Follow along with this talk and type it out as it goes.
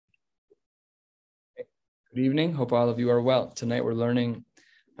Good evening. Hope all of you are well. Tonight we're learning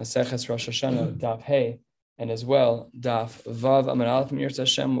Maseches Rosh Hashanah, Daf Hey, and as well Daf Vav Amud Aleph Mirz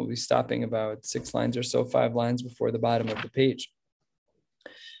Hashem. We'll be stopping about 6 lines or so, 5 lines before the bottom of the page.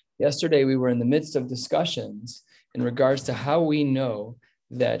 Yesterday we were in the midst of discussions in regards to how we know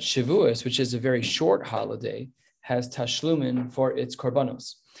that Shavuos, which is a very short holiday, has tashlumin for its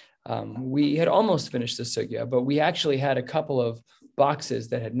korbanos. We had almost finished the sugya, but we actually had a couple of boxes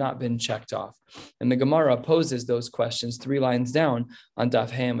that had not been checked off. And the Gemara poses those questions 3 lines down on Daf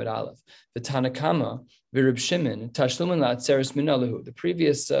Hey Amud Aleph. The Tanakama, V'Reb Shimon, Tashlumin la'atzeres minalahu. The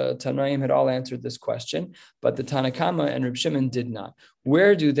previous Tanaim had all answered this question, but the Tanakama and Reb Shimon did not.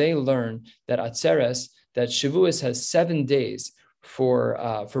 Where do they learn that atzeres, that Shavuos has 7 days for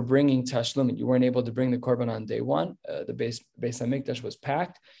bringing tashlumin? You weren't able to bring the korban on day 1. The Beis Hamikdash was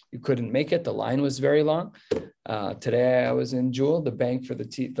packed. You couldn't make it. The line was very long. Today I was in Jewel. The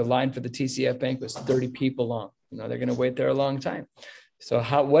line for the TCF bank was 30 people long. They're going to wait there a long time. So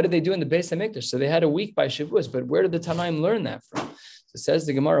what did they do in the Beis Hamikdash? So they had a week by Shavuos, but where did the Tanaim learn that from? So it says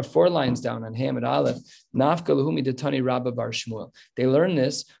the Gemara 4 lines down on Hey Amud Aleph, Nafka Lahumi Detani Rabba Bar Shmuel. They learned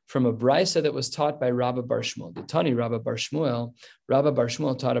this from a brisa that was taught by Rabba Bar Shmuel. Detani Rabba Bar Shmuel. Rabba Bar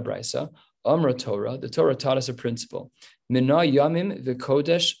Shmuel taught a brisa. Amra Torah. The Torah taught us a principle. Mina Yamim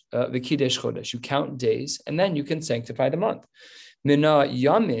v'Kodesh v'Kidesh Chodesh. You count days, and then you can sanctify the month. Mina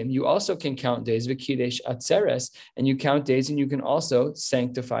Yamim, you also can count days v'Kidesh Atzeres, and you count days, and you can also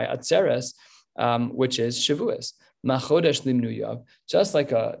sanctify Atzeres, which is Shavuos. Machodesh limnuyav, just like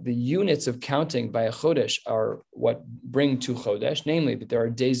the units of counting by a chodesh are what bring to chodesh, namely that there are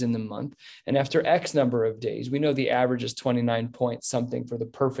days in the month, and after X number of days, we know the average is 29 point something for the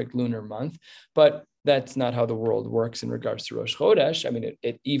perfect lunar month, but that's not how the world works in regards to Rosh Chodesh. I mean,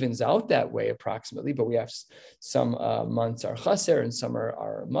 it evens out that way approximately, but we have some months are chaser and some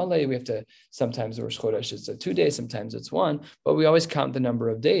are malay. We have to, sometimes Rosh Chodesh is 2 days, sometimes it's 1, but we always count the number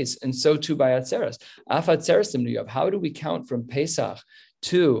of days. And so too by Atzeres. Af Atzeres Limnuyav. How do we count from Pesach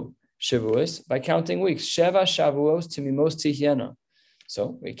to Shavuos? By counting weeks. Sheva Shavuos Timimos Tihyena.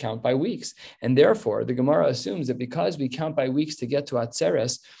 So we count by weeks. And therefore, the Gemara assumes that because we count by weeks to get to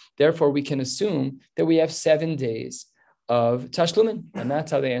Atzeres, therefore we can assume that we have 7 days of Tashlumin. And that's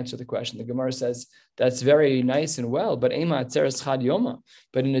how they answer the question. The Gemara says, that's very nice and well, but Ema Atzeres Chad Yoma.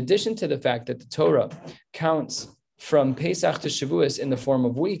 But in addition to the fact that the Torah counts from Pesach to Shavuos in the form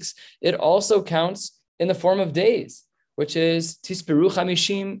of weeks, it also counts in the form of days, which is Tisperu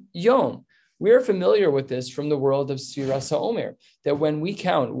Chamishim Yom. We are familiar with this from the world of Sfiras HaOmer, that when we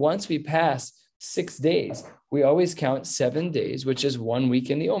count, once we pass 6 days, we always count 7 days, which is 1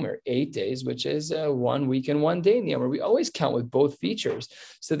 week in the Omer, 8 days, which is 1 week and 1 day in the Omer. We always count with both features.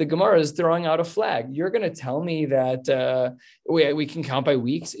 So the Gemara is throwing out a flag. You're going to tell me that we can count by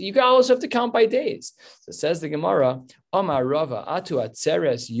weeks? You also have to count by days. So says the Gemara, Amar Rava, Atu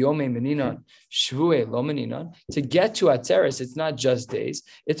Atzeres Yome Meninan, Shvue Lo Meninan. To get to Atzeres, it's not just days,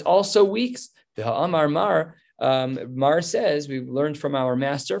 it's also weeks. The Amar Mar, Mar says, we've learned from our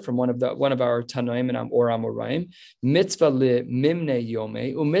master, from one of our Tanaim and or Amoraim, mitzvah li mimne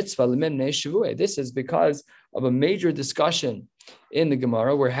yome u mitzvah li mimne shavue. This is because of a major discussion in the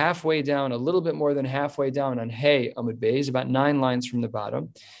Gemara. We're halfway down, a little bit more than halfway down on Hey Amud Beis, about 9 lines from the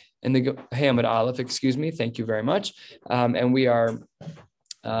bottom. And the Hey Amud Aleph, excuse me, thank you very much. And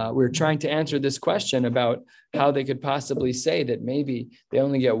we're trying to answer this question about how they could possibly say that maybe they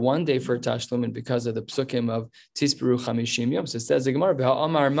only get 1 day for tashlumin because of the psukim of Tisperu Chamishim Yom. So it says the Gemara,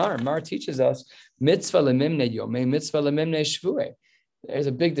 Mar teaches us mitzvah lemimne yomei, mitzvah lemimne shvue. There's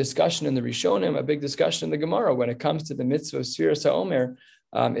a big discussion in the Rishonim, a big discussion in the Gemara when it comes to the mitzvah of Sfiras HaOmer.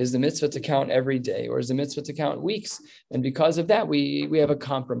 Is the mitzvah to count every day, or is the mitzvah to count weeks? And because of that, we have a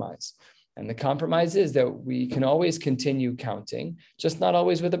compromise. And the compromise is that we can always continue counting, just not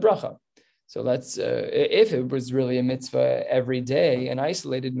always with a bracha. So let's, if it was really a mitzvah every day, an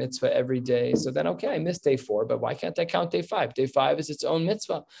isolated mitzvah every day, so then, okay, I missed day 4, but why can't I count day 5? Day 5 is its own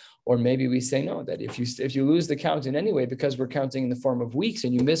mitzvah. Or maybe we say, no, that if you lose the count in any way, because we're counting in the form of weeks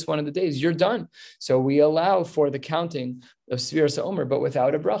and you miss one of the days, you're done. So we allow for the counting of Sfiras HaOmer, but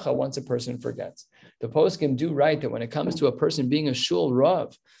without a bracha once a person forgets. The poskim do write that when it comes to a person being a shul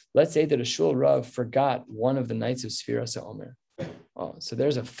rav, let's say that a shul rav forgot one of the nights of Sfiras HaOmer. Oh, so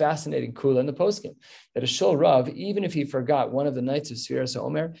there's a fascinating kula in the poskim that a shul rav, even if he forgot one of the nights of Sfiras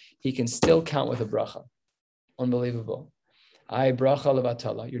HaOmer, he can still count with a bracha. Unbelievable. I bracha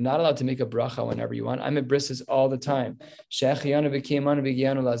levatala. You're not allowed to make a bracha whenever you want. I'm at brisses all the time. The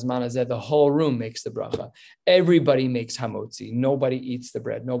whole room makes the bracha. Everybody makes hamotzi. Nobody eats the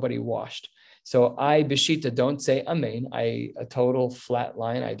bread. Nobody washed. So I, Beshita, don't say Amen. A total flat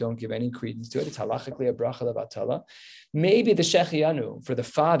line. I don't give any credence to it. It's halachically a bracha levatala. Maybe the Shechianu for the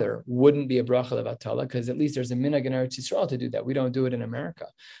father wouldn't be a bracha levatala because at least there's a minhag in Eretz Yisrael to do that. We don't do it in America.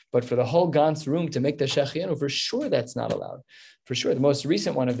 But for the whole Gans room to make the Shechianu, for sure that's not allowed. For sure. The most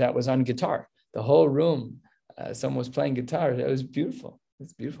recent one of that was on guitar. The whole room, someone was playing guitar. It was beautiful.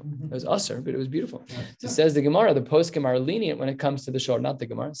 It's beautiful. It was usher, but it was beautiful. So it says the Gemara, the poskim are lenient when it comes to the shul, not the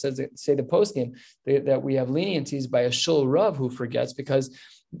Gemara. It says say the poskim that we have leniencies by a shul rav who forgets because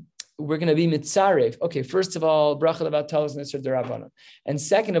we're going to be mitzaref. Okay, first of all, bracha levatala is nisr d'Rabbanan, and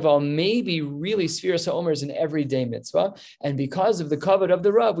second of all, maybe really Sfiras HaOmer is an everyday mitzvah, and because of the kavod of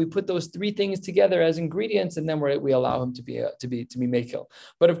the Rav, we put those three things together as ingredients, and then we allow him to be mekil.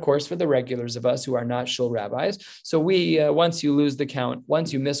 But of course, for the regulars of us who are not shul rabbis, so we once you lose the count,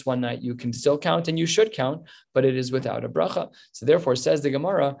 once you miss one night, you can still count, and you should count, but it is without a bracha. So therefore, says the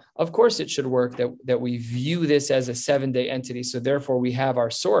Gemara, of course it should work that we view this as a 7-day entity. So therefore, we have our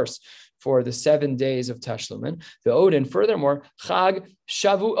source for the 7 days of Tashlumin. The Odin, furthermore, Chag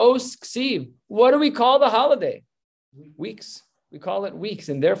Shavuos Ksiv. What do we call the holiday? Weeks. We call it weeks,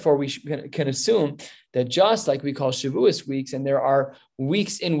 and therefore we can assume that just like we call Shavuos weeks, and there are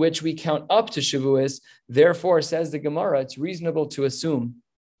weeks in which we count up to Shavuos, therefore, says the Gemara, it's reasonable to assume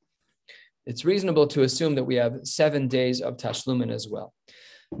that we have 7 days of Tashlumin as well.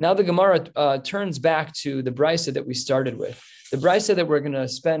 Now the Gemara turns back to the brisa that we started with. The brisa that we're going to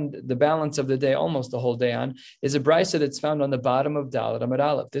spend the balance of the day, almost the whole day on, is a brisa that's found on the bottom of Dalet Amud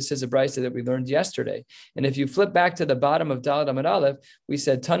Aleph. This is a brisa that we learned yesterday. And if you flip back to the bottom of Dalet Amud Aleph, we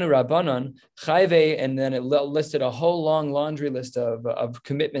said Tanu Rabbanan, Chayve, and then it listed a whole long laundry list of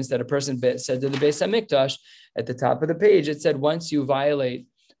commitments that a person said to the Beis HaMikdash. At the top of the page, it said once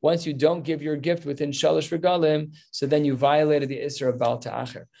you don't give your gift within Shalosh Regalim, so then you violated the Isser of Baal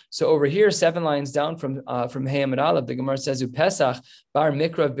Ta'acher. So over here, 7 lines down from Hey Amud Aleph, the Gemara says, Pesach bar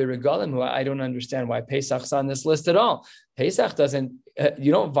mikrav b'regalim, who I don't understand why Pesach's on this list at all. Pesach doesn't,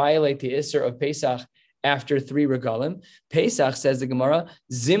 you don't violate the Isser of Pesach after 3 regalim. Pesach, says the Gemara,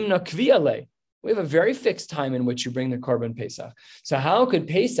 zimna kviyale. We have a very fixed time in which you bring the Korban Pesach. So how could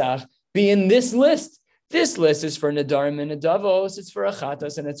Pesach be in this list? This list is for Nadarim and Nadavos, it's for a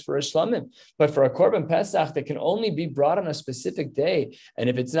Chatas, and it's for a Shlamim. But for a Korban Pesach that can only be brought on a specific day, and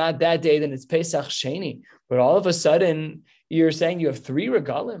if it's not that day, then it's Pesach Sheni. But all of a sudden, you're saying you have 3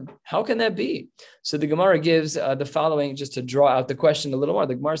 regalim. How can that be? So the Gemara gives the following, just to draw out the question a little more.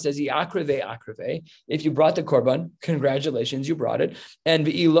 The Gemara says, akreve. If you brought the Korban, congratulations, you brought it. And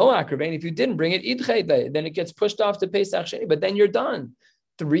lo akreve, and if you didn't bring it, idchei, then it gets pushed off to Pesach Sheni, but then you're done.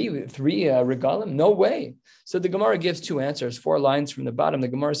 Three regalim? No way. So the Gemara gives 2 answers, 4 lines from the bottom. The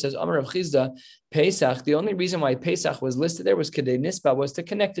Gemara says, Amar Rav Chizda, Pesach, the only reason why Pesach was listed there was Kedei Nisba, was to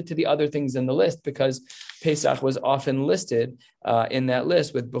connect it to the other things in the list, because Pesach was often listed in that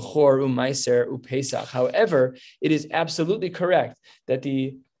list with Bechor, Meiser, Pesach. However, it is absolutely correct that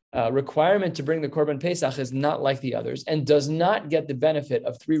the requirement to bring the Korban Pesach is not like the others and does not get the benefit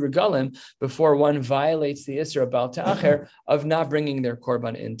of 3 regalim before one violates the Isra of Baal Ta'acher of not bringing their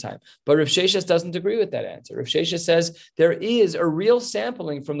Korban in time. But Rav Sheshes doesn't agree with that answer. Rav Sheshes says there is a real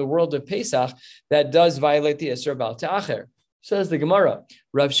sampling from the world of Pesach that does violate the Isra of Baal Ta'acher. Says the Gemara,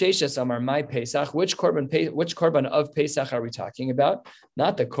 Rav Sheshes Amar my Pesach, which korban of Pesach are we talking about?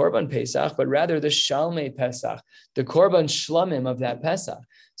 Not the Korban Pesach, but rather the Shalmei Pesach, the Korban Shlamim of that Pesach.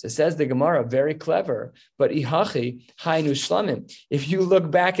 So says the Gemara, very clever, but Ihachi Hainu Shlamim. If you look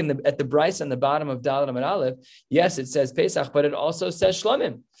back at the Bryce on the bottom of Dalet Amud Aleph, yes, it says Pesach, but it also says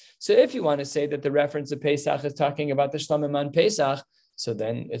Shlamim. So if you want to say that the reference of Pesach is talking about the Shlamim on Pesach, so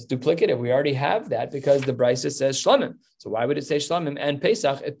then it's duplicative. We already have that because the Brisa says Shlamim. So why would it say Shlamim and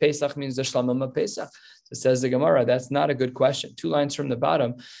Pesach if Pesach means the Shlamim of Pesach? So says the Gemara, that's not a good question. 2 lines from the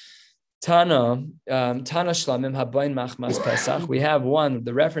bottom. Tana Shlamim Habayin Machmas Pesach. We have one,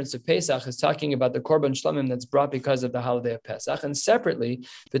 the reference of Pesach is talking about the Korban Shlamim that's brought because of the holiday of Pesach. And separately,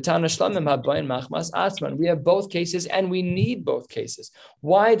 the Tana Shlamim Habayin Machmas Atzman. We have both cases and we need both cases.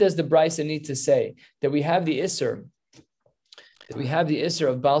 Why does the Brisa need to say that we have the Isser? We have the Isser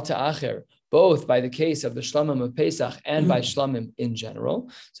of Baal Ta'acher, both by the case of the Shlamim of Pesach and by Shlamim in general.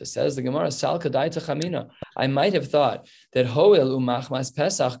 So says the Gemara, Sal Kadai Tachamina. I might have thought that Hoel Umachmas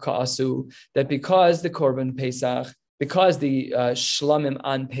Pesach Ka'asu, that because the Korban Pesach, because the Shlamim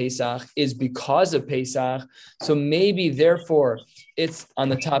on Pesach is because of Pesach, so maybe therefore it's on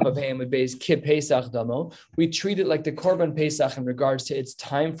the top of Hayamud Beis Ki Pesach Damo. We treat it like the Korban Pesach in regards to its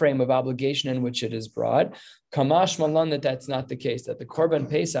time frame of obligation in which it is brought. Kamash Malan, that's not the case, that the Korban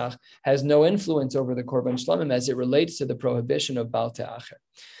Pesach has no influence over the Korban Shlamim as it relates to the prohibition of Baal Ta'acher.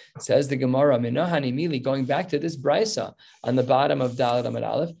 Says the Gemara, Minahani Mili, going back to this brisa on the bottom of Dalet Amud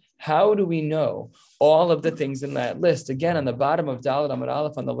Aleph, how do we know all of the things in that list? Again, on the bottom of Dalet Amud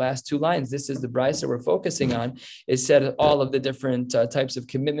Aleph, on the last two lines, this is the brisa we're focusing on. It said all of the different types of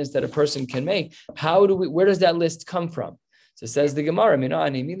commitments that a person can make. Where does that list come from? So says the Gemara,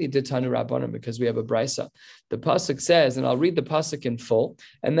 because we have a brisa. The pasuk says, and I'll read the pasuk in full,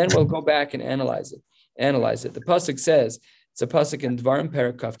 and then we'll go back and analyze it. The pasuk says, it's a pasuk in Dvarim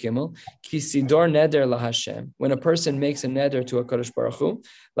Perek Kaf Gimel, Ki sidor neder laHashem. When a person makes a neder to a Kadosh Baruch Hu,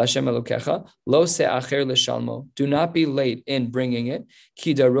 laHashem Elokecha, lo se'acher l'shalmo. Do not be late in bringing it.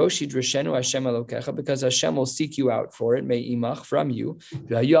 Ki darosh yidreshenu Hashem Elokecha, because Hashem will seek you out for it, may imach, from you,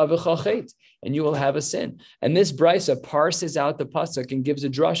 and you will have a sin. And this brisa parses out the pasuk and gives a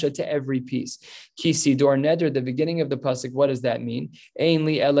drasha to every piece. Ki sidor neder, the beginning of the pasuk, what does that mean? Ein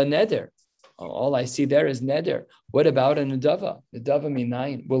li ela neder. All I see there is neder. What about a nedava? Nedava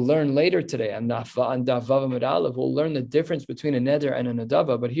minayin. We'll learn later today on Daf Vav Amud Aleph. We'll learn the difference between a neder and a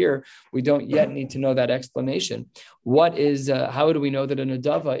nedava. But here we don't yet need to know that explanation. How do we know that a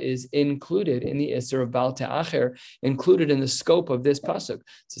nedava is included in the Isser of Baal Te'acher, included in the scope of this pasuk?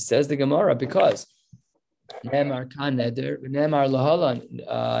 So says the Gemara, because Nemar kan neder, Nemar lahalan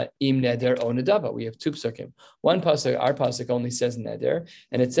im neder o nedava. We have two psukim. One pasuk, our pasuk only says neder,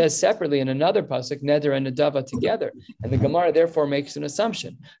 and it says separately in another pasuk neder and nedava together. And the Gemara therefore makes an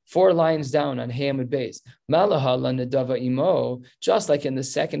assumption. 4 lines down on Hey Amud Beis, malahala nedava imo. Just like in the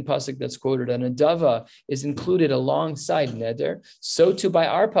second pasuk that's quoted, a nedava is included alongside neder. So too by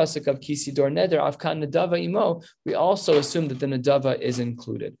our pasuk of kisidor neder afkan nedava imo, we also assume that the nedava is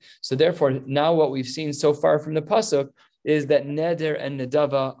included. So therefore, now what we've seen so far from the pasuk is that neder and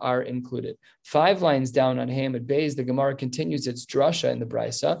nedava are included. 5 lines down on Hey Amud Beis, the Gemara continues its drasha in the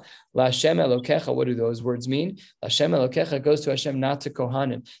brisa. LaHashem Elokecha, what do those words mean? LaHashem Elokecha goes to Hashem, not to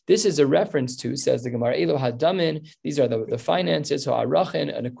Kohanim. This is a reference to, says the Gemara, Elo Hadamin, these are the finances,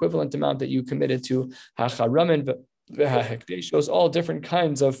 Ha'arachin, an equivalent amount that you committed to Hacharamin, V'Hahekdeshos, all different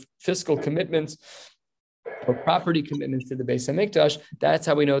kinds of fiscal commitments or property commitments to the Beis Hamikdash. That's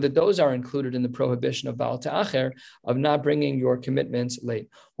how we know that those are included in the prohibition of Baal Te'acher, of not bringing your commitments late.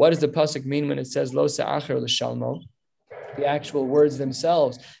 What does the pasuk mean when it says lo se'acher l'shalmo? The actual words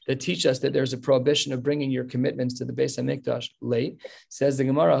themselves that teach us that there's a prohibition of bringing your commitments to the Beis Hamikdash late. Says the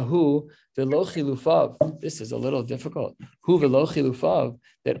Gemara, hu v'lo chilufav. This is a little difficult. Hu v'lo chilufav,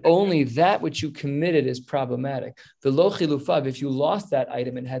 that only that which you committed is problematic. V'lo chilufav, if you lost that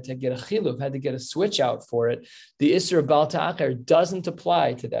item and had to get a chiluf, had to get a switch out for it, the Isser of Baal Te'acher doesn't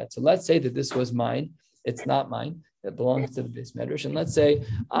apply to that. So let's say that this was mine. It's not mine. That belongs to the Beis Medrash. And let's say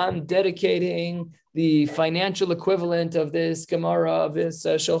I'm dedicating the financial equivalent of this Gemara, of this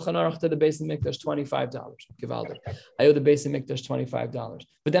Shulchan Aruch to the Beis Hamikdash, $25. Givaldic. I owe the Beis Hamikdash $25.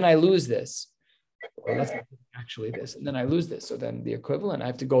 But then I lose this. Or that's not actually this. And then I lose this. So then the equivalent, I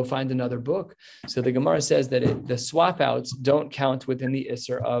have to go find another book. So the Gemara says that the swap outs don't count within the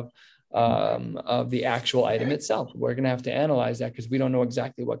Isser of the actual item itself. We're going to have to analyze that because we don't know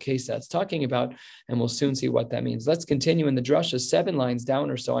exactly what case that's talking about, and we'll soon see what that means. Let's continue in the drasha, 7 lines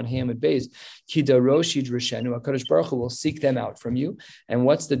down or so on Hey Amud Beis. Ki darosh yidreshenu, HaKadosh Baruch Hu will seek them out from you. And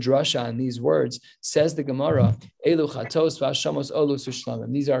what's the drasha on these words? Says the Gemara, Elu chatos v'hashamos olus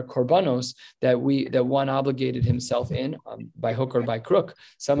u'shlamim. These are korbanos that one obligated himself in by hook or by crook.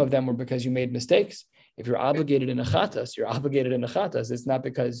 Some of them were because you made mistakes. If you're obligated in a chatas, you're obligated in a chatas. It's not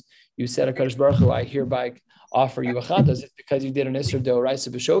because you said, HaKadosh Baruch Hu, I hereby offer you a chatas. It's because you did an Isser D'Oraisa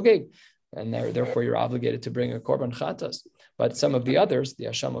B'Shogeg, and therefore you're obligated to bring a korban chatas. But some of the others, the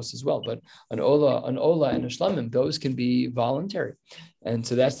Hashamos as well, but an Ola and a Shlamim, those can be voluntary. And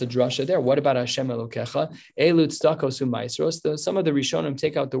so that's the drasha there. What about Hashem Elokecha? Elu tzedakos u'maisros. Some of the Rishonim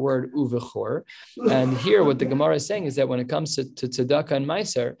take out the word uvechor. And here what the Gemara is saying is that when it comes to tzedakah and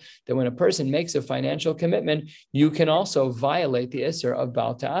meiser, that when a person makes a financial commitment, you can also violate the Isser of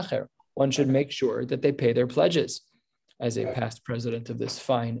Baal Te'acher. One should make sure that they pay their pledges. As a past president of this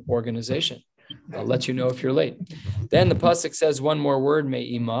fine organization, I'll let you know if you're late. Then the pasuk says one more word,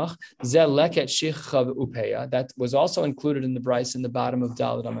 me'imach, ze leket shichav upeya. That was also included in the brisa in the bottom of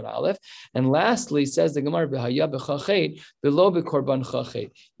Dalet Amud Aleph. And lastly, says the Gemara, b'haya b'chachet, below b'korban chachet.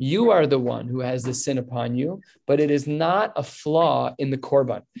 You are the one who has the sin upon you, but it is not a flaw in the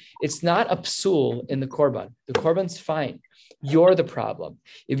korban. It's not a psul in the korban. The korban's fine. You're the problem.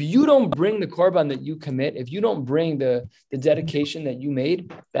 If you don't bring the korban that you commit, if you don't bring the dedication that you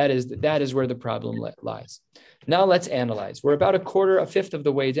made, that is where the problem lies. Now let's analyze. We're about a fifth of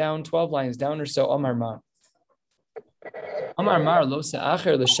the way down, 12 lines down or so. Omar Ma. Amar Mar Lo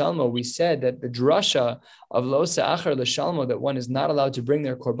Se'acher L'Shalmo, we said that the drasha of Lo Se'acher L'Shalmo, that one is not allowed to bring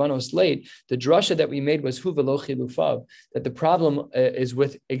their korbanos late, the drasha that we made was Hu V'lo Chilufav, that the problem is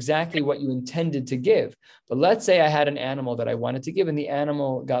with exactly what you intended to give. But let's say I had an animal that I wanted to give, and the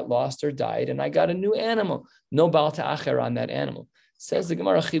animal got lost or died, and I got a new animal. No Baal Ta'acher on that animal. Says the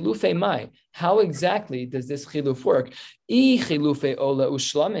Gemara, Chilufe Mai. How exactly does this chiluf work? I Chilufe Ola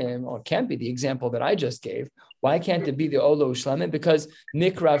Ushlamim, or it can't be the example that I just gave. Why can't it be the Ola Ushlamim? Because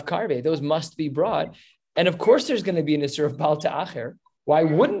Nikrav Karve, those must be brought. And of course, there's going to be an Isser of Baal Ta'acher. Why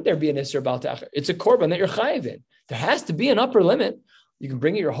wouldn't there be an Isser of Baal Ta'acher? It's a korban that you're chayiv in. There has to be an upper limit. You can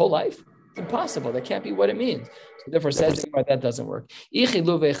bring it your whole life. It's impossible. That can't be what it means. So therefore, says that doesn't work. If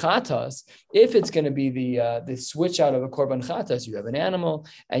it's going to be the switch out of a korban chatas, you have an animal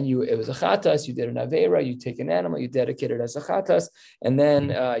and it was a chatas, you did an avera, you take an animal, you dedicate it as a chatas, and then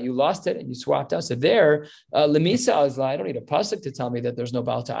you lost it and you swapped out. So there, lemisa azla, I don't need a pasuk to tell me that there's no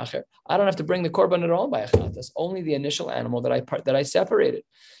baal ta'acher. I don't have to bring the korban at all by a chatas, only the initial animal that I separated.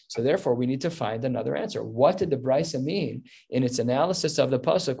 So therefore, we need to find another answer. What did the Brisa mean in its analysis of the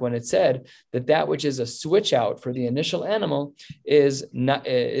pasuk when it said that which is a switch out for the initial animal is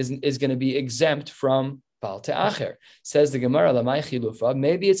going to be exempt from Baal Ta'acher? Says the Gemara, Lamai Chilufa,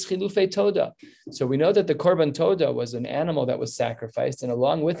 maybe it's Chilufei Toda. So we know that the Korban Toda was an animal that was sacrificed, and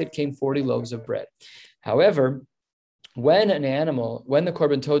along with it came 40 loaves of bread. However, when the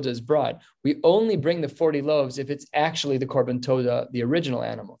korban toda is brought, we only bring the 40 loaves if it's actually the korban toda, the original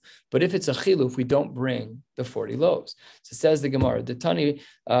animal. But if it's a chiluf, we don't bring the 40 loaves. So says the Gemara, the Tani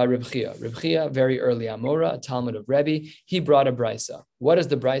Reb Chia, very early Amora, a Talmud of Rebbe, he brought a brisa. What does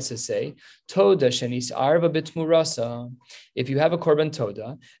the brisa say? Toda shenis arva bitmurasa. If you have a korban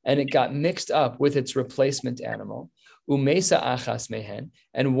toda and it got mixed up with its replacement animal, Umesa achas mehen,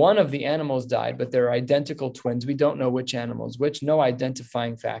 and one of the animals died, but they're identical twins. We don't know which animals, no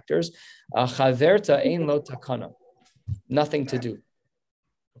identifying factors. Chaverta ein lo takana, nothing to do.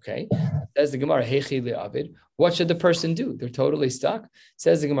 Okay, says the Gemara, hechi le'avid. What should the person do? They're totally stuck.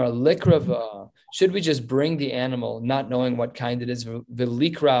 Says the Gemara, likrava. Should we just bring the animal, not knowing what kind it is?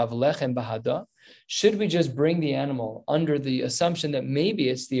 V'likrav lechem bahada. Should we just bring the animal under the assumption that maybe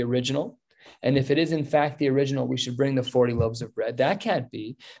it's the original? And if it is in fact the original, we should bring the 40 loaves of bread. That can't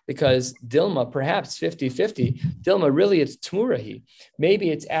be, because Dilma, perhaps 50-50, Dilma, really it's Tmurahi. Maybe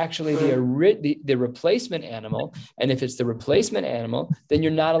it's actually the replacement animal. And if it's the replacement animal, then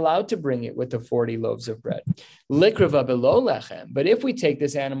you're not allowed to bring it with the 40 loaves of bread. Likrava below lechem. But if we take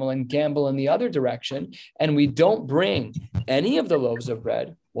this animal and gamble in the other direction, and we don't bring any of the loaves of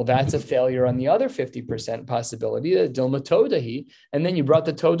bread, well, that's a failure on the other 50% possibility, the Dilma Todahi, and then you brought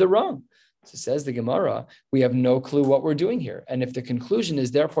the Toda wrong. So says the Gemara, we have no clue what we're doing here. And if the conclusion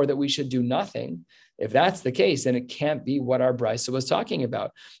is therefore that we should do nothing, if that's the case, then it can't be what our Brisa was talking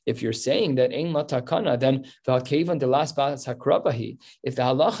about. If you're saying that ein la takana, then v'alkevan de las ba'as hakrabahi. If the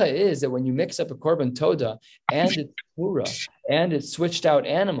halacha is that when you mix up a korban toda and it's pura and it's switched out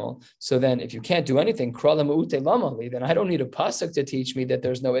animal, so then if you can't do anything, then I don't need a pasuk to teach me that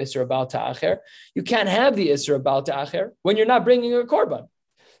there's no isra bal ta'acher. You can't have the isra bal ta'acher when you're not bringing a korban.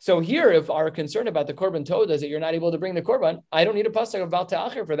 So here, if our concern about the korban toda is that you're not able to bring the korban, I don't need a pasuk of Baal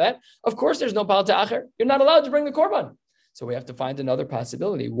Ta'acher for that. Of course, there's no Baal Ta'acher. You're not allowed to bring the korban. So we have to find another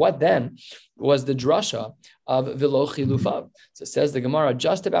possibility. What then was the drasha of V'lo Chilufav? So it says the Gemara,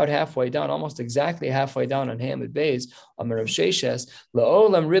 just about halfway down, almost exactly halfway down on Hamid Beis, Amar Rav Sheshes,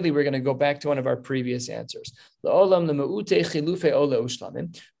 La'olam, really, we're going to go back to one of our previous answers. La'olam l'me'ute chilufe ole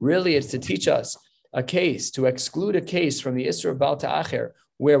ushlamim. Really, it's to teach us a case, to exclude a case from the Isra of Baal Ta'acher,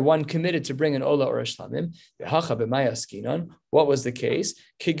 where one committed to bring an ola or a shlamim. What was the case?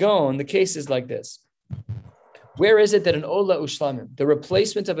 Kigon, the case is like this. Where is it that an ola ushlamim, the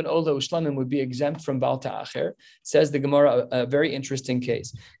replacement of an ola ushlamim, would be exempt from Baal Ta'acher? Says the Gemara, a very interesting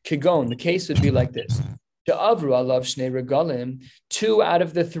case. Kigon, the case would be like this. She'avru alav shnei regalim, 2 out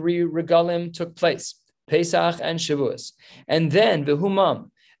of the 3 regalim took place, Pesach and Shavuos. And then v'humam,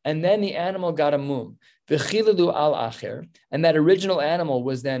 and then the animal got a mum. V'chilalu al acher, and that original animal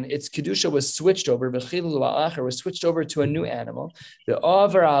was then, its kedusha was switched over. V'chilalu al acher was switched over to a new animal. The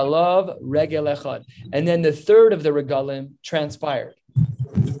over alav regel echad, and then the third of the regalim transpired.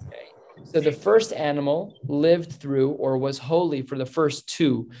 Okay. So the first animal lived through, or was holy for the first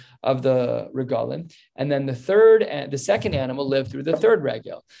 2 of the regalim, and then the second animal lived through the third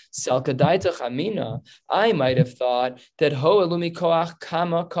regel. Selkadaita chamina, I might have thought that ho elumi koach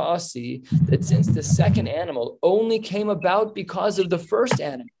kama kaasi, that since the second animal only came about because of the first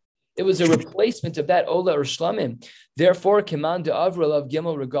animal, it was a replacement of that ola or shlamim. Therefore, Kiman de Avril of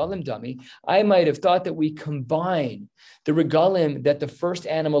Gimel Regalim Dami, I might have thought that we combine the regalim that the first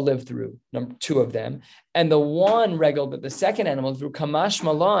animal lived through, number two of them, and the one regal that the second animal through, Kamash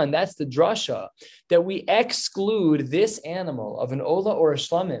Malan, that's the drasha, that we exclude this animal of an Ola or a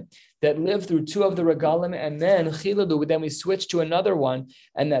Shlamim that lived through two of the regalim, and then Chiladu, then we switched to another one,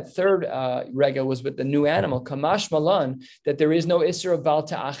 and that third regal was with the new animal, Kamash Malan, that there is no Isser of Bal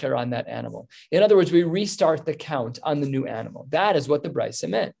Ta'acher on that animal. In other words, we restart the count on the new animal. That is what the Brisa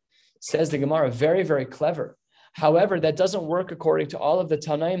meant. Says the Gemara, very, very clever. However, that doesn't work according to all of the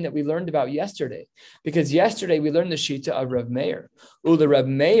Tanaim that we learned about yesterday, because yesterday we learned the Shita of Rav Meir. Ula Rav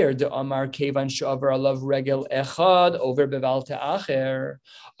Meir de Amar Kevan Shavar Alav Regel Echad over Beval Ta'acher.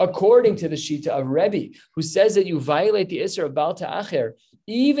 According to the Shita of Rebbe, who says that you violate the Isser of Bal Ta'acher,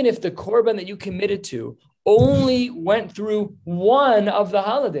 even if the korban that you committed to only went through one of the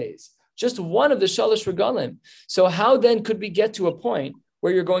holidays, just one of the Shalosh Regalim. So how then could we get to a point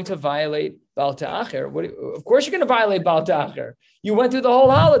where you're going to violate Bal Ta'acher? Of course you're going to violate Bal Ta'acher. You went through the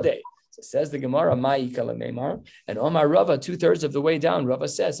whole holiday. So says the Gemara, Ma'ikala Meimar, and Omar Rava, 2/3 of the way down, Rava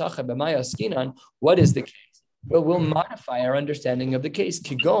says, what is the case? Well, we'll modify our understanding of the case.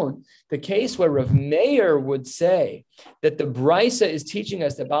 Kigon, the case where Rav Meir would say that the Brisa is teaching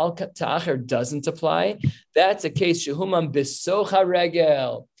us that Bal Ta'acher doesn't apply, that's a case, Shehumam Bisocha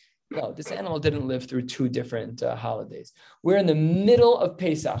Regel. No, this animal didn't live through two different holidays. We're in the middle of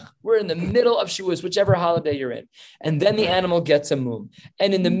Pesach. We're in the middle of Shavuos, whichever holiday you're in. And then the animal gets a mum.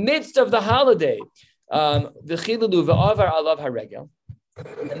 And in the midst of the holiday, the Chilulu v'avar alav haregel.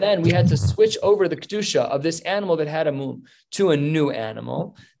 And then we had to switch over the Kedusha of this animal that had a mum to a new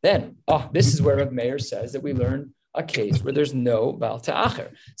animal. Then, this is where Rav Meir says that we learn a case where there's no Bal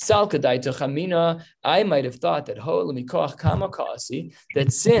Ta'acher. Sal Kadai Chamina, I might have thought that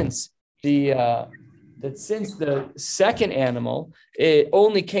that since the second animal, it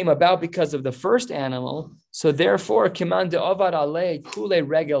only came about because of the first animal, so therefore, Kiman de Avad Ale Kule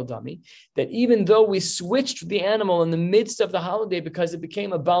Regel Dami, that even though we switched the animal in the midst of the holiday because it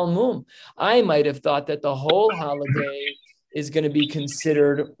became a Bal Mum, I might have thought that the whole holiday is going to be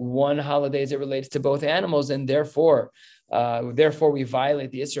considered one holiday as it relates to both animals, and therefore we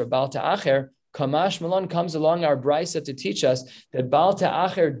violate the Isra of Bal Ta'acher. Kamash Malon comes along our Brisa to teach us that Bal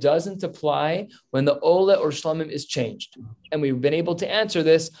Ta'acher doesn't apply when the Ola or Shlamim is changed. And we've been able to answer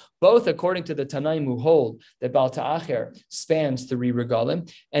this both according to the Tanaim who hold that Bal Ta'acher spans 3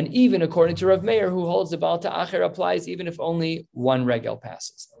 regalim, and even according to Rav Meir who holds that Bal Ta'acher applies even if only one regel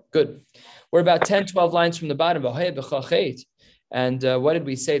passes. Good. We're about 10, 12 lines from the bottom. And what did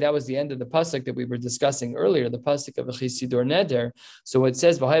we say? That was the end of the pasuk that we were discussing earlier, the pasuk of V'chisidor Neder. So it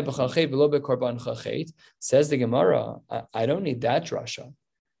says, says the Gemara, I don't need that drasha.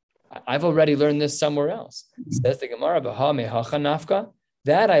 I've already learned this somewhere else. Says the Gemara,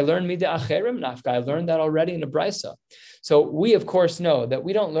 that I learned mida acherim nafka. I learned that already in the Brisa. So we, of course, know that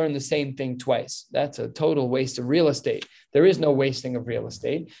we don't learn the same thing twice. That's a total waste of real estate. There is no wasting of real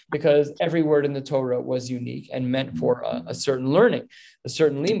estate because every word in the Torah was unique and meant for a certain learning, a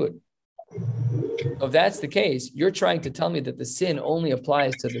certain limud. If that's the case, you're trying to tell me that the sin only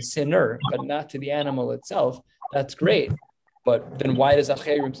applies to the sinner, but not to the animal itself. That's great. But then why does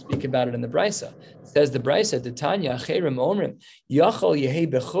Acherim speak about it in the Brisa? It says the Brisa, Tanya Acherim Omrim, Yachal Yehei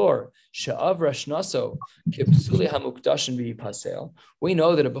Bechor, Sha'avra Shnaso, Kipsuli Hamukdashin V'Yipasel. We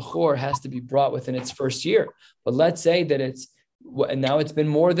know that a Bechor has to be brought within its first year. But let's say that and now it's been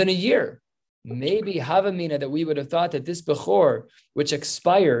more than a year. Maybe Havamina that we would have thought that this Bechor, which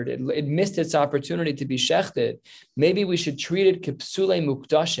expired, it missed its opportunity to be shechted. Maybe we should treat it kipsule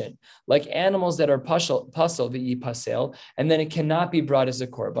mukdashin, like animals that are pasal v'yipasel, and then it cannot be brought as a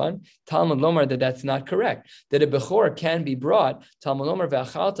korban. Talmud lomar that's not correct. That a Bechor can be brought. Talmud lomar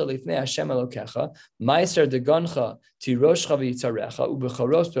ve'achalta lifnei Hashem elokecha ma'aser degoncha tiroshcha v'yitzarecha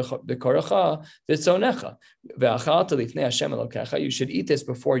u'bechoros bekorecha v'tzonecha ve'achalta lifnei Hashem elokecha. You should eat this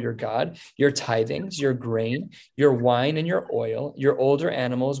before your God. Your tithings, your grain, your wine, and your oil, your older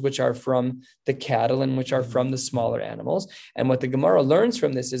animals, which are from the cattle and which are from the smaller animals. And what the Gemara learns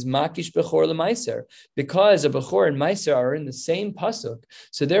from this is makish bechor lemaiser, because a bechor and maiser are in the same pasuk.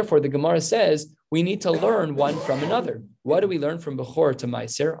 So therefore, the Gemara says we need to learn one from another. What do we learn from bechor to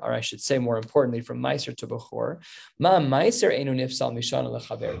maiser, or I should say more importantly, from maiser to bechor? Ma maiser einu nifsal mishana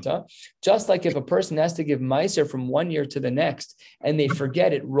lechaverta. Just like if a person has to give maiser from one year to the next, and they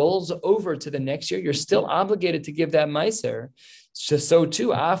forget, it rolls over to the next year, you're still obligated to give that maiser. So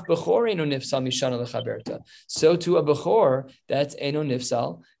too, af bechor einu nifsal mishana lechaverta. So too, a bechor that's einu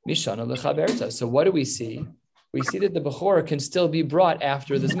nifsal mishana lechaverta. So what do we see? we see that the Bechor can still be brought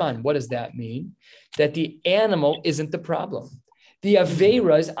after the Zman. What does that mean? That the animal isn't the problem. The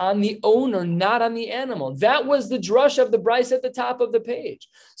Aveira is on the owner, not on the animal. That was the drush of the Bryce at the top of the page.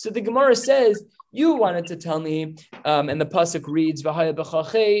 So the Gemara says, you wanted to tell me, and the pasuk reads, "V'haya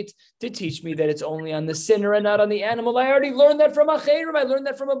b'chachet," to teach me that it's only on the sinner and not on the animal. I already learned that from Acherim. I learned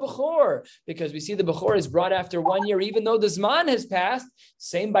that from a Bechor, because we see the Bechor is brought after 1 year, even though the Zman has passed.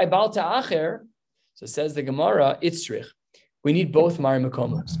 Same by Baal Ta'acher. So says the Gemara, Itzrich. We need both Mari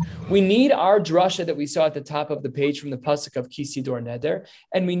Makomos. We need our drasha that we saw at the top of the page from the pasuk of Kisidor Neder,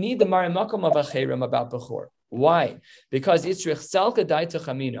 and we need the Mari Makom of Acherim about Bechor. Why? Because Itzrich Salka Daita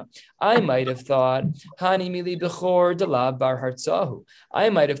Chamina. I might have thought, Hani Mili Bechor Delav Bar Hartzahu. I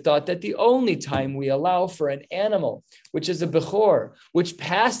might have thought that the only time we allow for an animal, which is a Bechor, which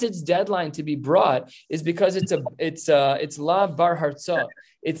passed its deadline to be brought, is because it's Lav Bar Hartzah.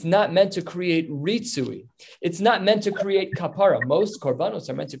 It's not meant to create ritzui. It's not meant to create kapara. Most korbanos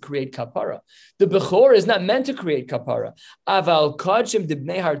are meant to create kapara. The Bechor is not meant to create kapara. Aval kodshim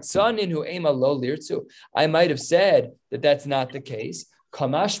dibnei hartzanin hu ema lo lirtzu. I might have said that that's not the case.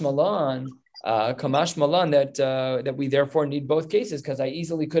 Kamash malan that we therefore need both cases, because I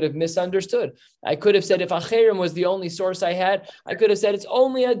easily could have misunderstood. I could have said if Acherim was the only source I had, I could have said it's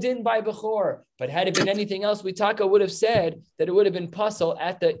only a din by Bechor. But had it been anything else, Taka would have said that it would have been puzzle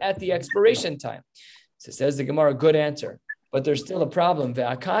at the expiration time. So says the Gemara, good answer. But there's still a problem.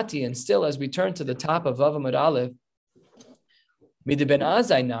 Ve'akati, and still as we turn to the top of Vav Amud Aleph, Midi ben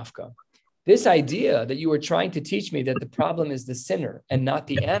Azai nafka. This idea that you were trying to teach me that the problem is the sinner and not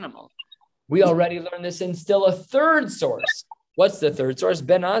the animal. We already learned this in still a third source. What's the third source?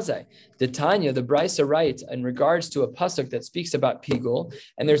 Ben Azai. The Tanya, the Brisa writes in regards to a pasuk that speaks about Pigul,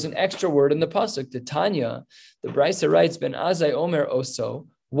 and there's an extra word in the pasuk. The Tanya, the Brisa writes, Ben Azai Omer Oso.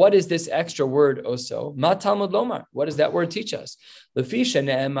 What is this extra word Oso? Ma Talmud Lomar. What does that word teach us? Lefisha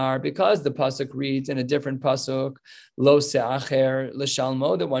Ne'emar, because the pasuk reads in a different pasuk, Lo Se'acher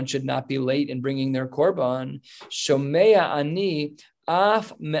L'Shalmo, that one should not be late in bringing their korban. Shomea Ani.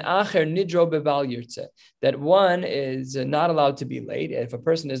 That one is not allowed to be late. If a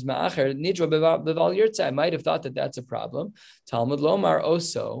person is ma'acher nidro beval yirtze, I might have thought that that's a problem. Talmud lomar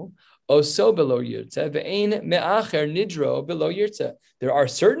oso below yirtze ve'ein me'acher nidro below yirtze. There are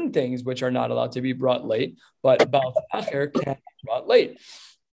certain things which are not allowed to be brought late, but bal ta'acher can be brought late.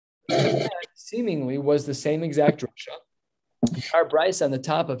 That seemingly was the same exact drasha our Bryce on the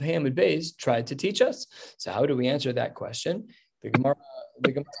top of Hamid Beis tried to teach us. So how do we answer that question? The Gemara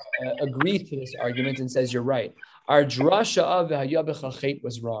agrees to this argument and says, you're right. Our drasha of V'haya b'chachet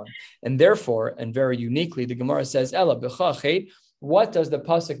was wrong. And therefore, and very uniquely, the Gemara says, Ela b'chachet, what does the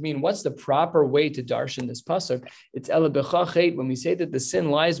pasuk mean? What's the proper way to darshan this pasuk? It's Ela b'chachet, when we say that the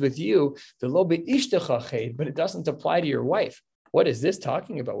sin lies with you, the lo be'ishtechachet, but it doesn't apply to your wife. What is this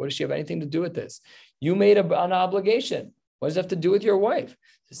talking about? What does she have anything to do with this? You made an obligation. What does it have to do with your wife?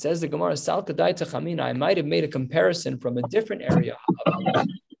 It says the Gemara, I might have made a comparison from a different area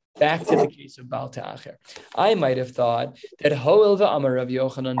back to the case of Baal Ta'acher. I might have thought that Ho'il v'amar Rav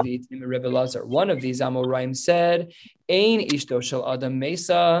Yochanan v'Itim Rebbe Lazar, one of these Amoraim said, Ein ishto shel adam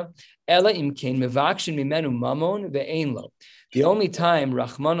mesa, ela imkein mevakshin mimenu mamon ve'ein lo. The only time,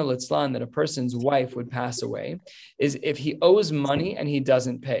 Rahman al-Itzlan, that a person's wife would pass away is if he owes money and he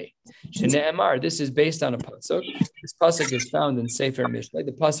doesn't pay. Shne'emar, this is based on a pasuk. This pasuk is found in Sefer Mishlei.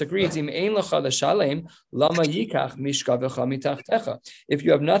 The pasuk reads, Im ein lecha l'shalem, lama yikach mishkavecha mitachtecha. If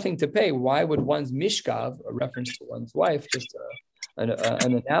you have nothing to pay, why would one's mishkav, a reference to one's wife, just an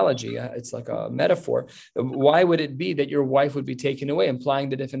analogy, it's like a metaphor, why would it be that your wife would be taken away, implying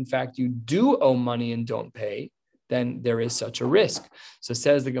that if in fact you do owe money and don't pay, then there is such a risk. So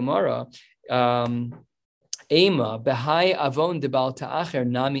says the Gemara, Ema behai avon de bal ta'acher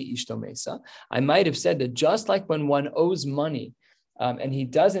nami ishtomesa. I might have said that just like when one owes money and he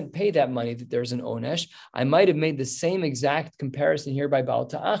doesn't pay that money, that there's an onesh, I might have made the same exact comparison here by bal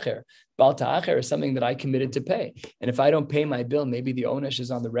ta'acher. Bal ta'acher is something that I committed to pay. And if I don't pay my bill, maybe the onesh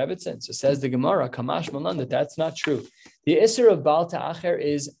is on the Rebbitzin. So says the Gemara, Kamash Malan, that's not true. The Isser of bal ta'acher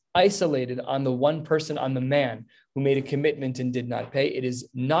is isolated on the one person, on the man who made a commitment and did not pay. It is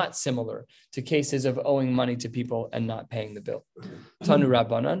not similar to cases of owing money to people and not paying the bill. Tanu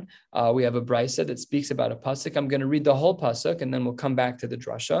Rabbanan, we have a brisa that speaks about a pasuk. I'm going to read the whole pasuk and then we'll come back to the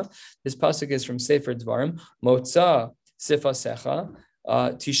drasha. This pasuk is from Sefer Dvarim. Motza sifasecha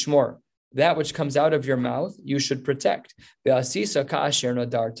tishmor. That which comes out of your mouth, you should protect. Ve'asisa ka'asher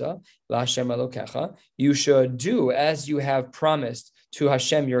nadarta la'Hashem Elokecha. You should do as you have promised to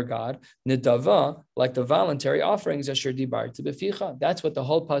Hashem your God, Nidava, like the voluntary offerings, Asher Dibarta Beficha. That's what the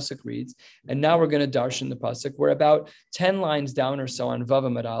whole pasuk reads. And now we're going to darshan the pasuk. We're about 10 lines down or so on Vav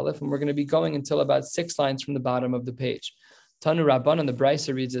Amud Aleph, and we're going to be going until about 6 lines from the bottom of the page. Tanu Rabbanan, the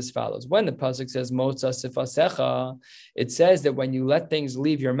Brisa reads as follows. When the pasuk says Motza Sifasecha, it says that when you let things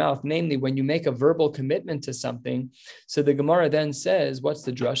leave your mouth, namely when you make a verbal commitment to something. So the Gemara then says, what's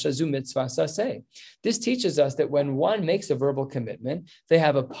the drasha? Zu mitzvah saseh. This teaches us that when one makes a verbal commitment, they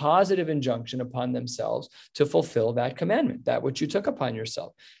have a positive injunction upon themselves to fulfill that commandment, that which you took upon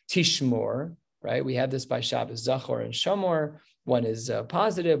yourself. Tishmor, right? We have this by Shabbos, Zachor and Shamor. One is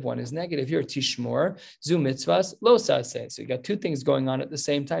positive, one is negative. Here, Tishmor, Zu mitzvahs, lo saseh. So you got two things going on at the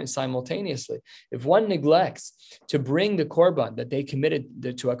same time, simultaneously. If one neglects to bring the korban that they committed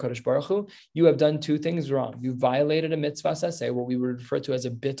to HaKadosh Baruch Hu, you have done two things wrong. You violated a mitzvah saseh, what we would refer to as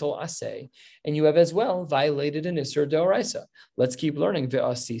a bittul aseh, and you have as well violated an isur deoraisa. Let's keep learning.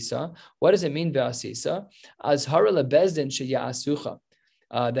 Ve'asisa. What does it mean, ve'asisa? Azhara lebezdin sheya'asucha.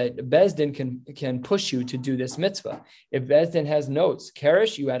 That Bezdin can push you to do this mitzvah. If Bezdin has notes,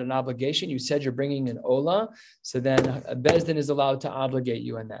 Kerish, you had an obligation, you said you're bringing an Ola, so then Bezdin is allowed to obligate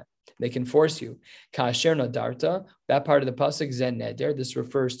you on that. They can force you. Kasher nadarta, that part of the pasuk, zen neder, this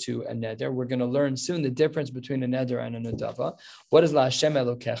refers to a neder. We're going to learn soon the difference between a neder and a nadava. What does la Hashem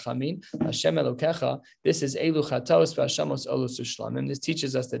Elokecha mean? La Hashem Elokecha, this is elu chatos v'hashamos olus ushlamim. This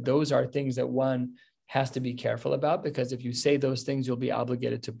teaches us that those are things that one has to be careful about, because if you say those things, you'll be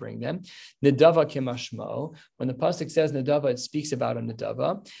obligated to bring them. Nedava kimashmo. When the pasuk says nedava, it speaks about a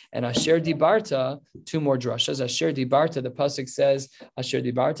nedava. And asher dibarta, two more drashas. Asher dibarta, the pasuk says asher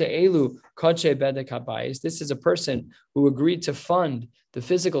dibarta elu koche bedek habayis. This is a person who agreed to fund the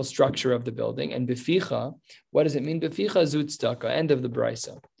physical structure of the building. And beficha, what does it mean? Beficha zutstaka, end of the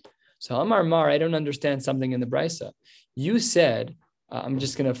brisa. So Amar Mar, I don't understand something in the brisa. You said, I'm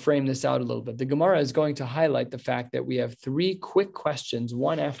just going to frame this out a little bit. The Gemara is going to highlight the fact that we have 3 quick questions,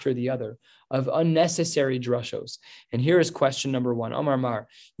 one after the other, of unnecessary drushos. And here is question number 1. Amar Mar,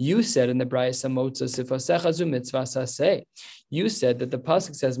 you said in the Brayasa Motza Sifasecha Zu Mitzvah Saseh. You said that the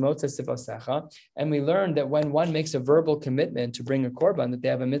pasuk says Motza Sifasecha, and we learned that when one makes a verbal commitment to bring a korban, that they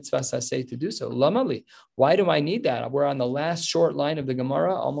have a mitzvah saseh to do so. Lamali, why do I need that? We're on the last short line of the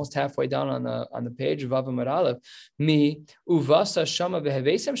Gemara, almost halfway down on the page of Vav Amud Aleph. Mi uvasa shama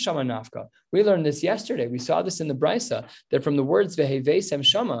vehevesem shama nafka. We learned this yesterday. We saw this in the Brisa, that from the words vehevesem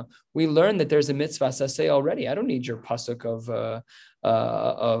shama, we learned that there's a mitzvah saseh already. I don't need your pasuk of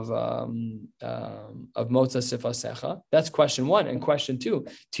Motza Sifasecha. That's question 1. And question 2,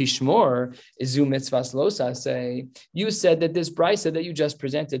 Tishmor is Zu Mitzvahs Lo Saseh. You said that this brisa that you just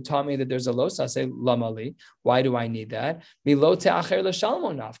presented taught me that there's a Lo Saseh Lamali. Why do I need that? Milo Te'acher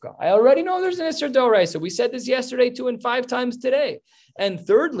L'Shalmo Nafka. I already know there's an Isser Doraisa. We said this yesterday 2 and 5 times today. And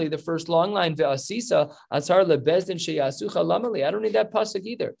thirdly, the first long line, Ve'asisa, Asar Lebezdin Sheyasucha Lamali. I don't need that pasuk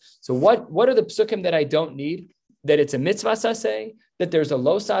either. So what are the psukim that I don't need? That it's a mitzvah saseh, that there's a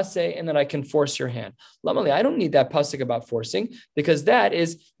lo saseh, and that I can force your hand. Lamali, I don't need that pasuk about forcing, because that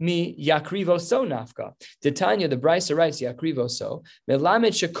is mi yakrivo so nafka. Titania, the Brisa writes yakrivo so,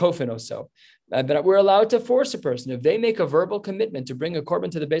 melamed shekofeno so. But we're allowed to force a person. If they make a verbal commitment to bring a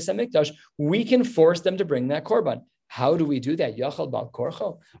korban to the Beis HaMikdash, we can force them to bring that korban. How do we do that? Yachal bal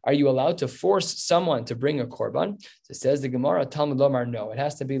korcho. Are you allowed to force someone to bring a korban? So says the Gemara, Talmud Lomar, no. It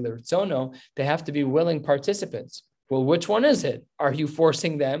has to be l'ritzono. They have to be willing participants. Well, which one is it? Are you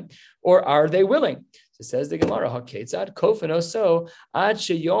forcing them, or are they willing? So says the Gemara, haketzad kofeno so ad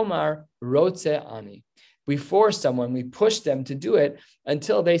sheyomar rotze ani. We force someone, we push them to do it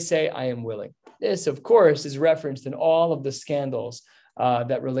until they say, I am willing. This, of course, is referenced in all of the scandals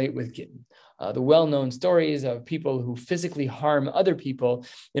that relate with Gittin. The well-known stories of people who physically harm other people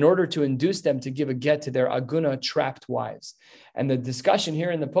in order to induce them to give a get to their aguna trapped wives. And the discussion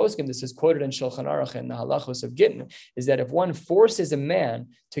here in the poskim, this is quoted in Shulchan Aruch and the halachos of Gittin, is that if one forces a man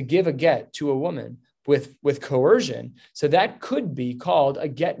to give a get to a woman with coercion, so that could be called a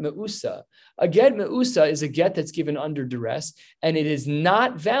get me'usa. A get me'usa is a get that's given under duress, and it is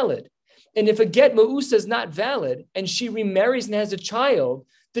not valid. And if a get me'usa is not valid, and she remarries and has a child,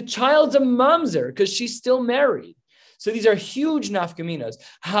 the child's a mamzer because she's still married. So these are huge nafkaminas.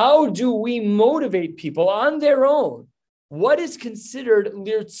 How do we motivate people on their own? What is considered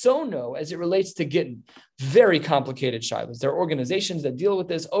lirtzono as it relates to Gittin? Very complicated shilas. There are organizations that deal with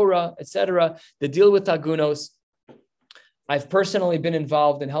this, Ora, etc., that deal with agunos. I've personally been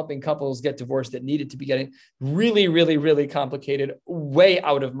involved in helping couples get divorced that needed to be getting really, really, really complicated, way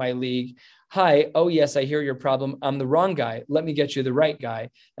out of my league. Hi, oh yes, I hear your problem. I'm the wrong guy. Let me get you the right guy.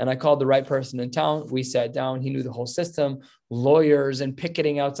 And I called the right person in town. We sat down. He knew the whole system. lawyers and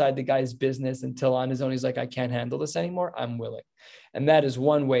picketing outside the guy's business until on his own he's like, I can't handle this anymore, I'm willing. And that is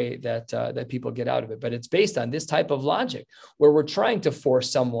one way that people get out of it. But it's based on this type of logic where we're trying to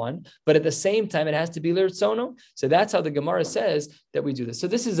force someone, but at the same time, it has to be l'irtzono. So that's how the Gemara says that we do this. So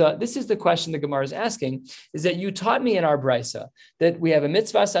this is the question the Gemara is asking, is that you taught me in our brisa that we have a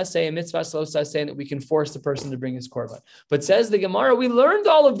mitzvah saseh, a mitzvah lo saseh, and that we can force the person to bring his korban. But says the Gemara, we learned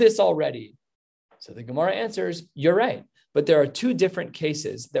all of this already. So the Gemara answers, you're right. But there are two different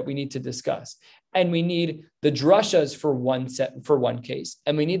cases that we need to discuss. And we need the drushas for one case,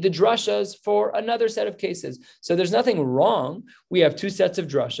 and we need the drushas for another set of cases. So there's nothing wrong. We have two sets of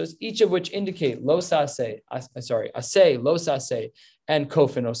drushas, each of which indicate lo saseh, aseh, lo saseh, and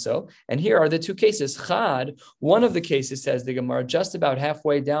kofin oso. And here are the two cases. Chad, one of the cases, says the Gemara, just about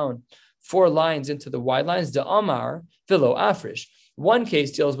halfway down, 4 lines into the wide lines, de amar velo afrish. One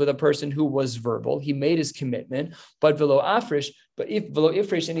case deals with a person who was verbal. He made his commitment, but velo afrish, velo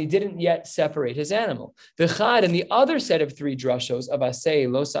ifresh, and he didn't yet separate his animal. The chad and the other set of 3 drushos of aseh,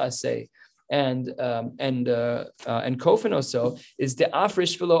 losa aseh, and kofin oso is the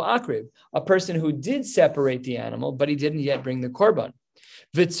afrish velo akrib, a person who did separate the animal, but he didn't yet bring the korban.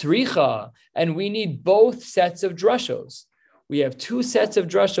 Vitzricha, and we need both sets of drushos. We have 2 sets of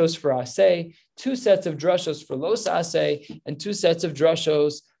drushos for aseh, 2 sets of drushos for los aseh, and 2 sets of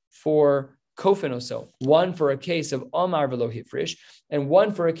drushos for kofin oso. One for a case of omar velo hifrish, and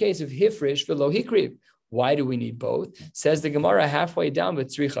one for a case of hifrish velo hikriv. Why do we need both? Says the Gemara halfway down with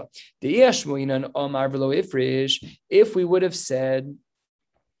tzricha. Omar velo hifrish. If we would have said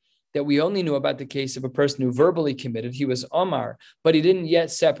that we only knew about the case of a person who verbally committed, he was Omar, but he didn't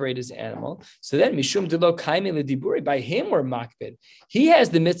yet separate his animal. So then, Mishum delo kaime lediburi, by him we're makbid. He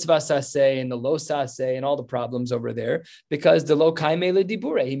has the mitzvah saseh and the lo saseh and all the problems over there because the lo kaime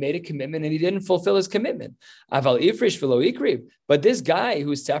ledibure, he made a commitment and he didn't fulfill his commitment. Aval ifrish velo ikriv. But this guy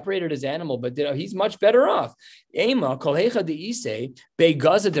who separated his animal, but he's much better off. Ema kolhecha deisei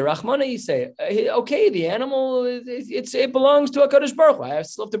begaza derachmana isei. Okay, the animal it belongs to a Kadosh Baruch Hu. I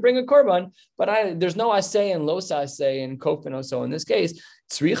still have to bring a korban, but there's no asay and los asay and kofin oso in this case.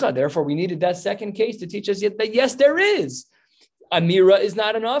 Tzricha. Therefore, we needed that second case to teach us that yes, there is. Amira is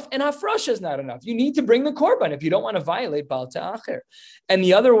not enough, and Hafrasha is not enough. You need to bring the korban if you don't want to violate Baal Ta'acher. And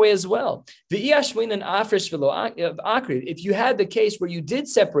the other way as well. The Iyashwin and Afrish velo Akrib, if you had the case where you did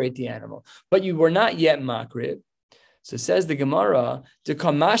separate the animal, but you were not yet Makrib, so says the Gemara, to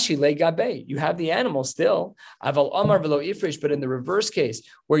Kamashi le Gabe, you have the animal still, Aval Amar velo Ifrish, but in the reverse case,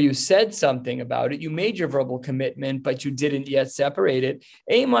 where you said something about it, you made your verbal commitment, but you didn't yet separate it,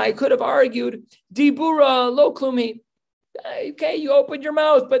 Ema, I could have argued, Dibura lo klumi. Okay, you opened your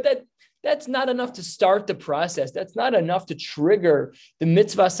mouth, but that's not enough to start the process. That's not enough to trigger the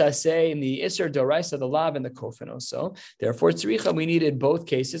mitzvah saseh and the iser doraisa, the lav and the kofin oso. Therefore, tzricha, we needed both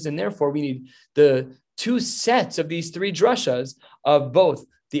cases, and therefore we need the 2 sets of these 3 drushas of both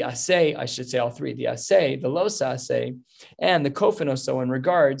the aseh, I should say all 3, the aseh, the los aseh, and the kofin oso in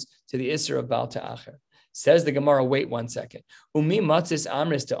regards to the iser of Baal Ta'acher. Says the Gemara, wait 1 second. Umi matzis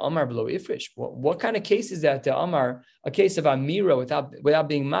amris to Amar v'lo ifrish. What kind of case is that to Amar? A case of Amira without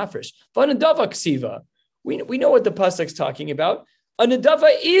being mafresh. V'anadava ksiva. We know what the pasuk's talking about. A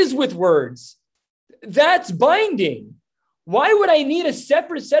nadava is with words. That's binding. Why would I need a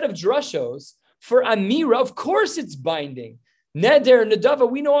separate set of drushos for Amira? Of course it's binding. Neder, nadava,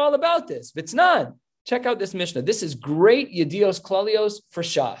 we know all about this. V'tznan. Check out this Mishnah. This is great Yedios Klalios for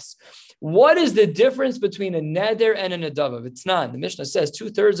Shas. What is the difference between a neder and a nadava? It's not. The Mishnah says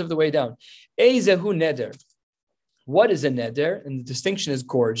 2/3 of the way down. Eizehu neder. What is a neder? And the distinction is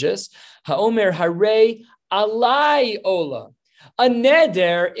gorgeous. Haomer hare alai ola. A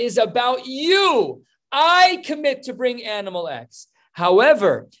neder is about you. I commit to bring animal X.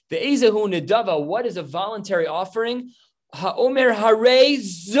 However, the eizehu nadava, what is a voluntary offering? Haomer hare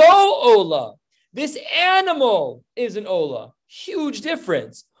zo ola. This animal is an ola. Huge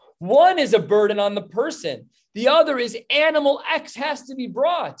difference. One is a burden on the person. The other is animal X has to be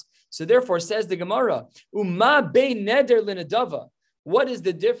brought. So therefore, says the Gemara, Uma be neder linadava. What is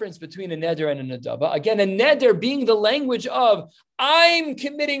the difference between a neder and a nadava? Again, a neder being the language of I'm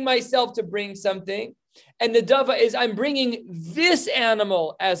committing myself to bring something. And nadava is I'm bringing this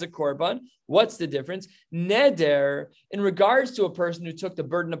animal as a korban. What's the difference? Neder, in regards to a person who took the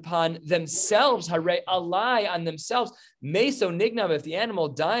burden upon themselves, hare alai, on themselves, meso nignav, if the animal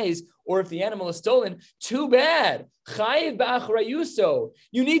dies or if the animal is stolen, too bad. Chayiv ba'achrayuso.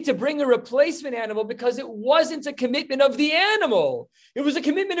 You need to bring a replacement animal because it wasn't a commitment of the animal. It was a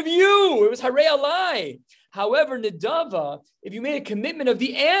commitment of you. It was hare alai. However, Nadava, if you made a commitment of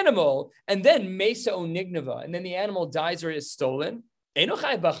the animal and then Mesa o Nignava, and then the animal dies or is stolen,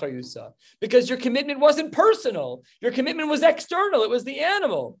 because your commitment wasn't personal. Your commitment was external. It was the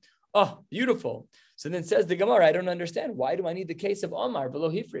animal. Oh, beautiful. So then says the Gemara, I don't understand. Why do I need the case of Omar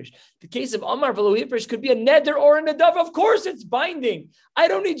v'lo hifrish? The case of Omar v'lo hifrish could be a neder or a nadav. Of course it's binding. I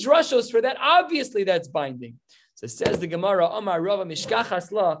don't need drushos for that. Obviously that's binding. So says the Gemara, Omar Rava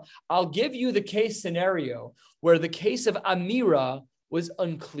mishkachas la. I'll give you the case scenario where the case of Amira was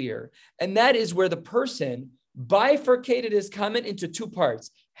unclear. And that is where the person bifurcated his comment into two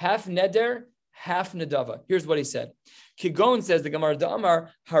parts, half neder, half nadava. Here's what he said. Kigon, says the Gemara, Da'amar,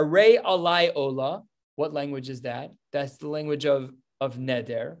 Hare alai ola. What language is that? That's the language of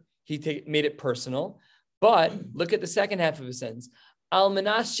neder. He made it personal. But look at the second half of his sentence. Al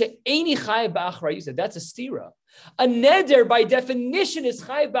menas she'eni chayav ba'achrayusa. That's a stira. A neder, by definition, is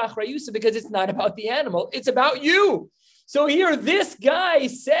chayav ba'achrayusa because it's not about the animal. It's about you. So here, this guy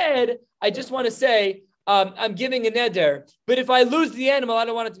said, I just want to say, I'm giving a neder, but if I lose the animal, I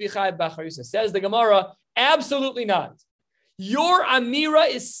don't want it to be chayav b'achrayusa. Says the Gemara, absolutely not. Your amira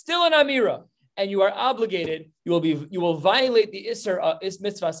is still an amira, and you are obligated. You will violate the isser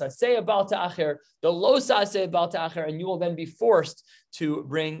mitzvah saseh bal ta'acher, the lo saseh bal ta'acher, and you will then be forced to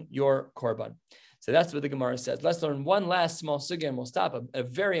bring your korban. So that's what the Gemara says. Let's learn one last small sugya, and we'll stop. A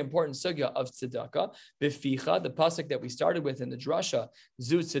very important sugya of tzedakah, bificha, the pasuk that we started with in the drasha,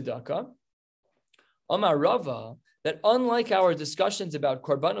 zu tzedakah. Omar Rava, that unlike our discussions about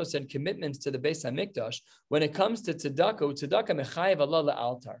korbanos and commitments to the Beis Hamikdash, when it comes to tzedakah mechayev Allah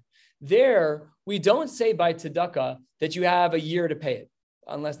la'altar. There, we don't say by tzedakah that you have a year to pay it,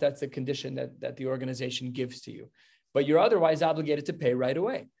 unless that's the condition that the organization gives to you. But you're otherwise obligated to pay right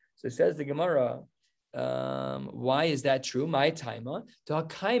away. So it says the Gemara, why is that true? My taima to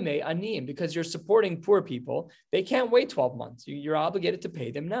hakaime anim, because you're supporting poor people. They can't wait 12 months. You're obligated to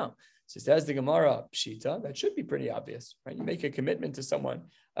pay them now. So says the Gemara, pshita, that should be pretty obvious, right? You make a commitment to someone.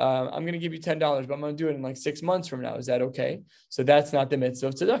 I'm going to give you $10, but I'm going to do it in like 6 months from now. Is that okay? So that's not the mitzvah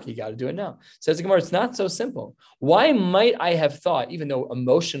of tzedakah. You got to do it now. Says the Gemara, it's not so simple. Why might I have thought, even though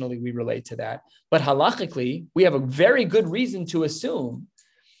emotionally we relate to that, but halachically, we have a very good reason to assume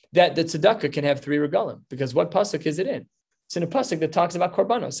that the tzedakah can have 3 regalim, because what pasuk is it in? It's in a pasuk that talks about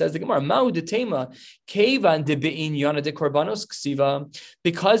korbanos. Says the Gemara, Ma'u detema kevan de be'in yana de korbanos ksiva,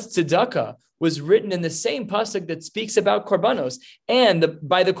 because tzedakah was written in the same pasuk that speaks about korbanos, and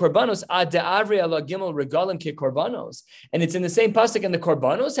by the korbanos ad de'avri ala gimel regalim ke korbanos, and it's in the same pasuk, and the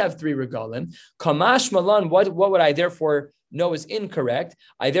korbanos have 3 regalim. Kamash malan, what would I therefore know is incorrect?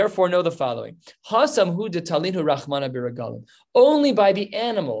 I therefore know the following: Hasam hu de talinu rachmana b'regalim. Only by the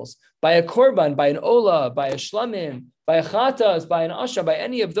animals, by a korban, by an olah, by a shlamim, by a chatas, by an asha, by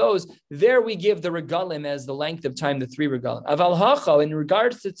any of those, there we give the regalim as the length of time, the 3 regalim. Aval hacha, in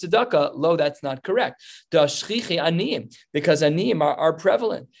regards to tzedakah, lo, that's not correct. Da shchichi aniyim, because aniyim are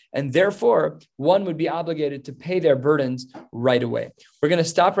prevalent, and therefore one would be obligated to pay their burdens right away. We're going to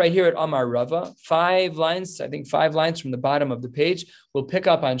stop right here at Amar Rava. 5 lines, I think 5 lines from the bottom of the page. We'll pick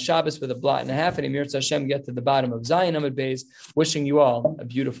up on Shabbos with a blot and a half, and Emir Hashem get to the bottom of Zion Amud Beis. Wishing you all a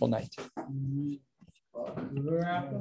beautiful night.